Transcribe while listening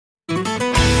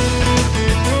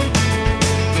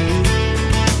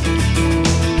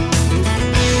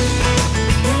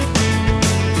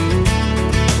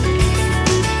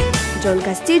John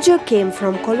Castillo came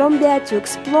from Colombia to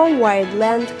explore wide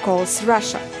land called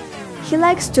Russia. He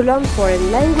likes to learn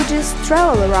foreign languages,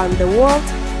 travel around the world,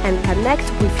 and connect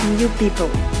with new people.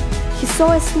 He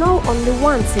saw snow only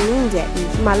once in India, in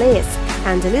Himalayas,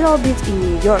 and a little bit in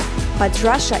New York, but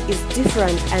Russia is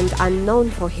different and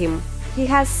unknown for him. He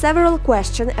has several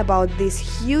questions about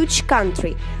this huge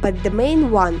country, but the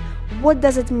main one: what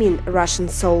does it mean, Russian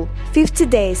soul? 50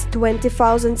 days,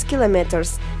 20,000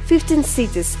 kilometers, 15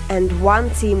 cities, and one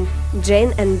team,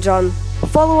 Jane and John.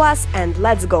 Follow us and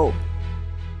let's go!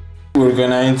 We're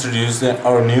gonna introduce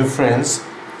our new friends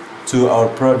to our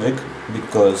project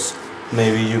because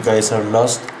maybe you guys are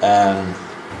lost and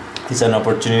it's an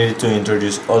opportunity to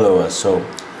introduce all of us. So,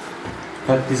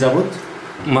 как тебя зовут?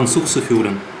 Мансур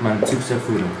Софиулин. Мансур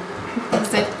Софиулин.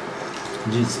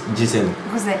 Giselle.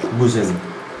 Guzel.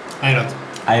 Ayrat.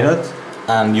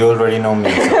 And you already know me.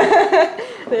 So.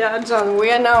 Yeah, John, we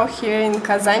are now here in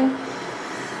Kazan.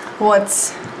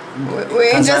 Kazan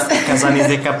is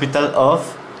the capital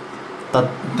of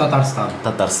Tatarstan.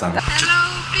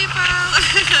 Hello people!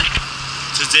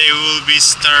 Today we will be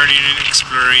starting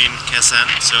exploring Kazan.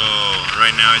 So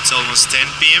right now it's almost 10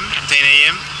 a.m.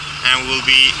 and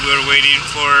we're waiting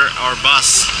for our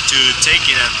bus to take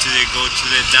it and go to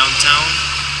the downtown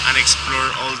and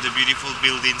explore all the beautiful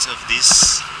buildings of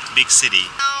this big city.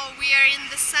 Now we are in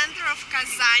the center of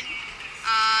Kazan,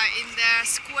 in the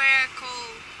square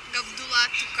called Gabdullah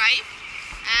Tukay,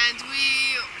 and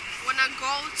we wanna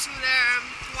go to the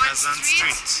one Kazan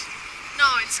street. No,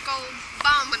 it's called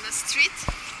Bauman Street. Street.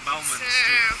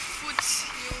 Foot.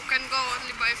 You can go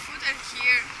only by foot, and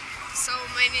here so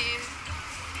many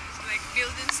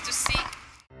buildings to see.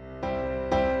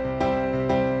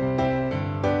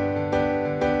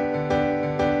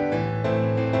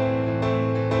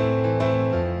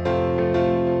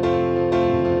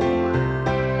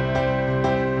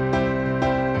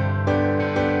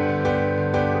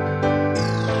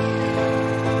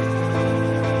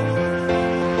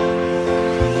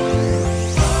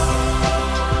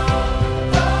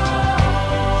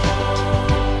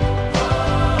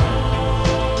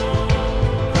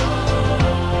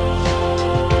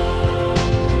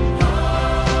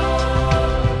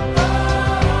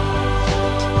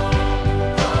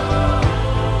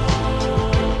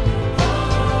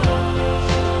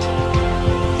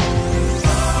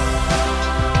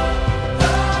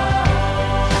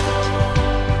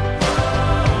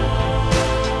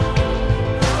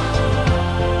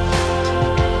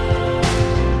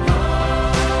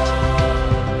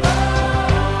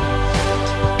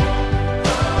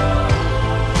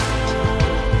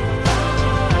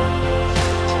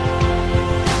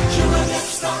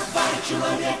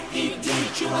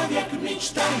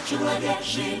 Человек,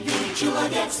 живи,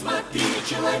 человек, смотри,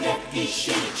 человек,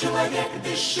 ищи, человек,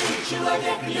 дыши,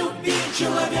 человек, люби,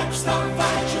 человек,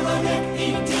 вставай, человек,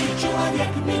 иди,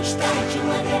 человек, мечтай,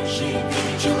 человек,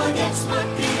 живи, человек,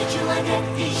 смотри, человек,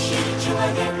 ищи,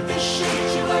 человек, дыши,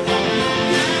 человек, люби.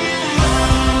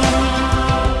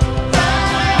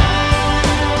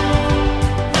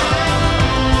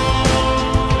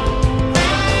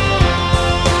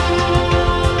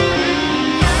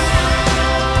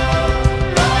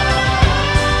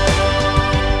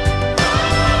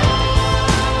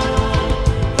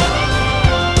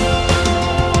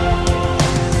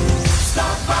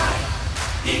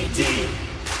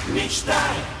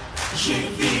 Мечтай,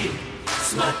 живи,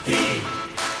 смотри,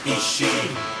 ищи,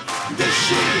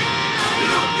 дыши,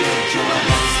 люби,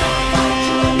 человек, вставай,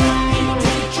 человек,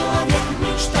 иди, человек,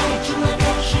 мечтай,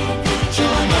 человек, живи,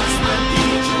 человек, смотри,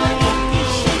 человек,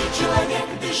 ищи, человек,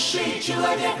 дыши,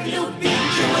 человек, люби,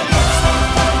 человек,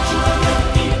 вставай, человек,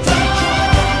 иди,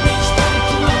 человек, мечтай,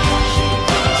 человек,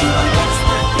 живи, человек,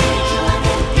 смотри,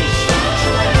 человек, ищи,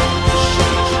 человек, дыши,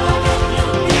 человек, люби.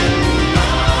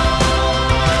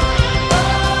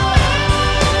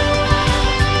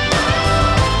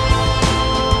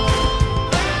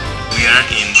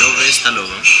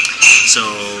 So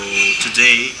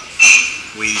today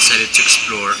we decided to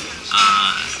explore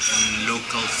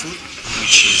local food,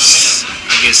 which is,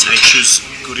 I guess I choose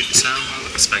kuritsa,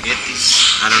 spaghetti.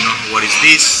 I don't know what is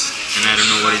this, and I don't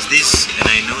know what is this, and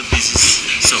I know this is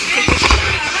so.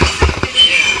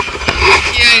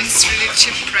 Here it's really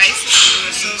cheap price. We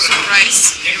were so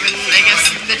surprised. Even I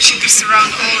guess the cheapest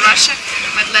around all Russia.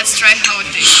 But let's try how it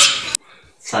tastes.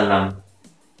 Salam.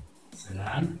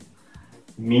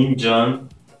 Min John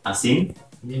Asim.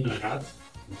 Min Rad.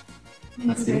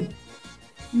 Asim.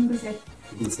 Guzel.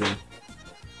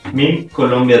 Min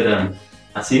Colombiadan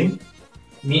Asim.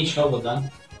 Min Shobodan.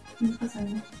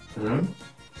 Kazan.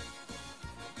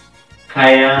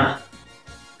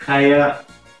 Kaya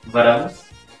Varabus.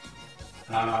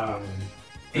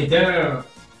 Это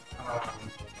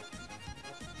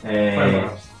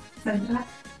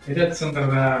это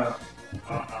центр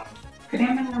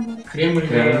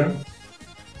Кремльге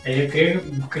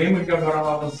Кремльге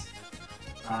барабыз,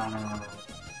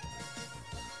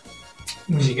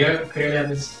 музейге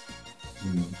кірелеміз.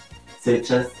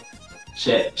 Сейчас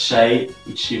çay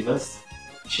içiyoruz.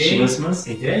 İçiyoruz mu?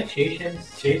 Çay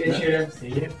içeriz, çay da içeriz.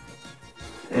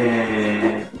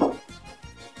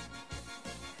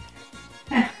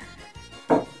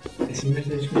 Resimleri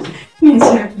seçmişsin.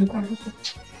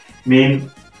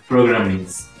 Main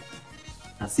programmings.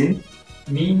 Nasıl?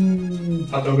 Min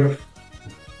fotoğraf.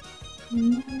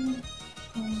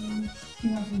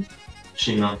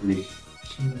 Çinovlik.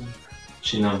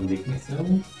 Çinovlik. Nasıl?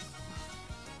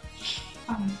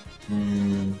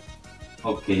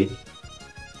 Okay.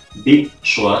 Big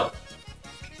shot.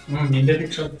 Minde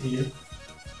bir shot değil.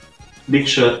 Big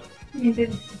shot.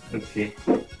 Okay.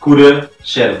 Kuru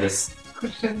şerbet.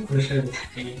 Kurşun.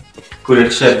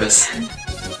 Kuru şerbet.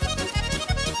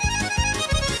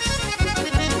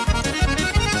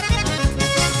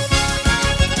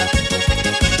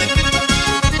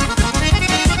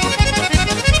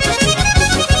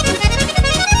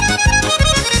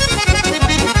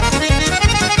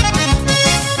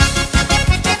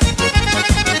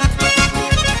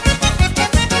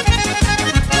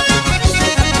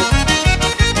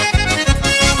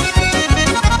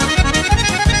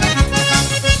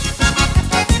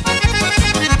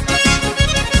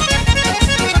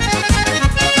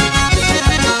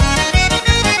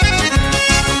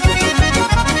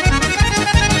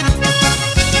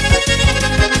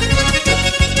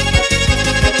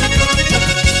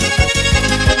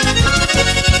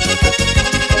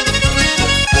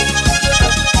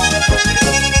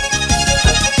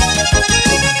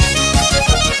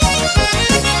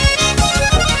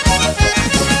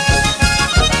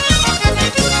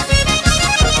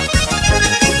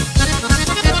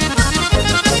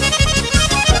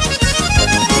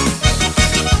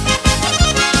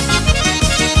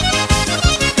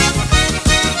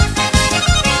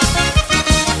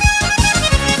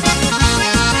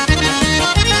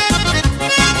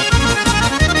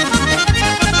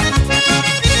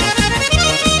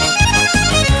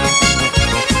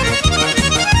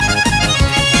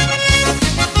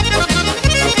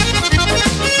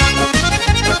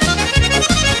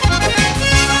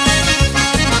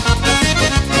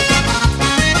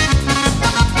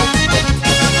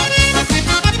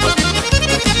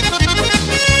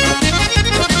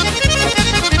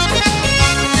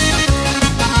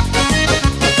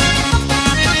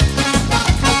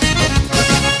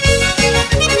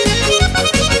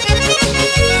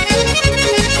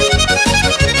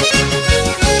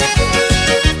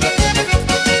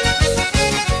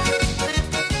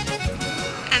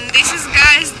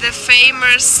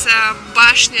 famous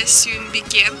Bashня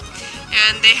Syunbike,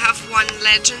 and they have one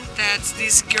legend that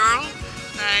this girl,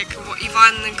 like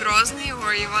Ivan Grozny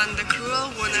or Ivan the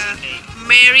Cruel, wanna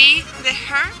marry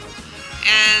her,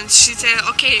 and she said,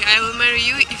 okay, I will marry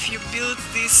you if you build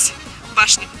this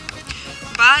bashня.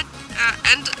 But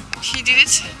and he did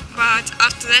it, but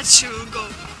after that she will go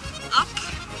up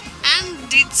and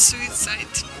did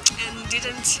suicide and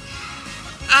didn't.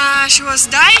 She was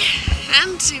die,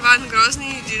 and Ivan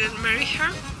Grozny didn't marry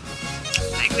her,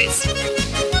 like this.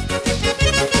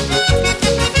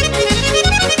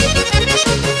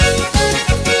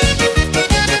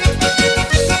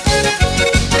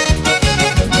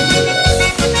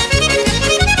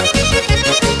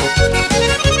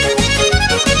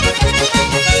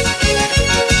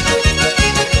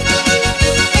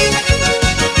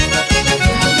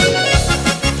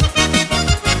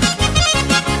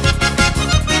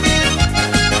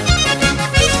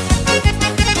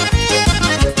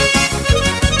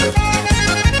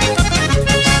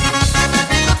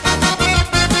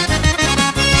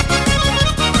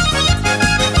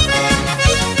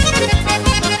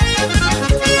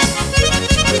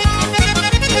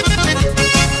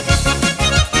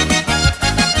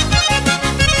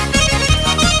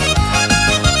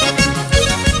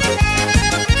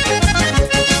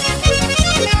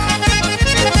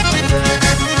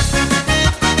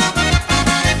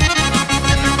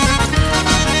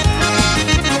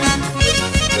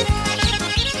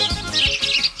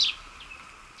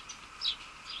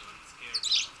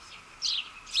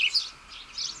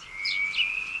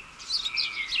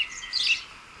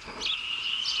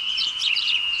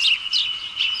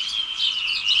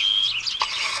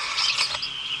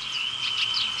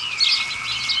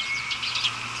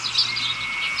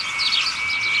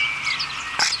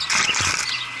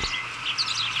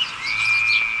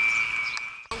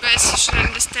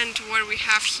 and what we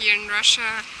have here in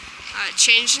Russia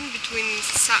changing between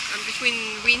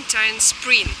winter and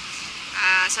spring.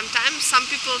 Sometimes some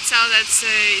people tell that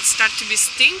it starts to be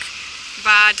stink,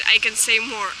 but I can say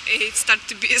more. It starts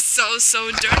to be so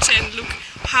dirty, and look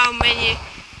how many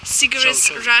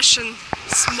cigarettes Russian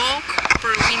smoke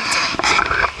per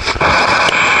winter.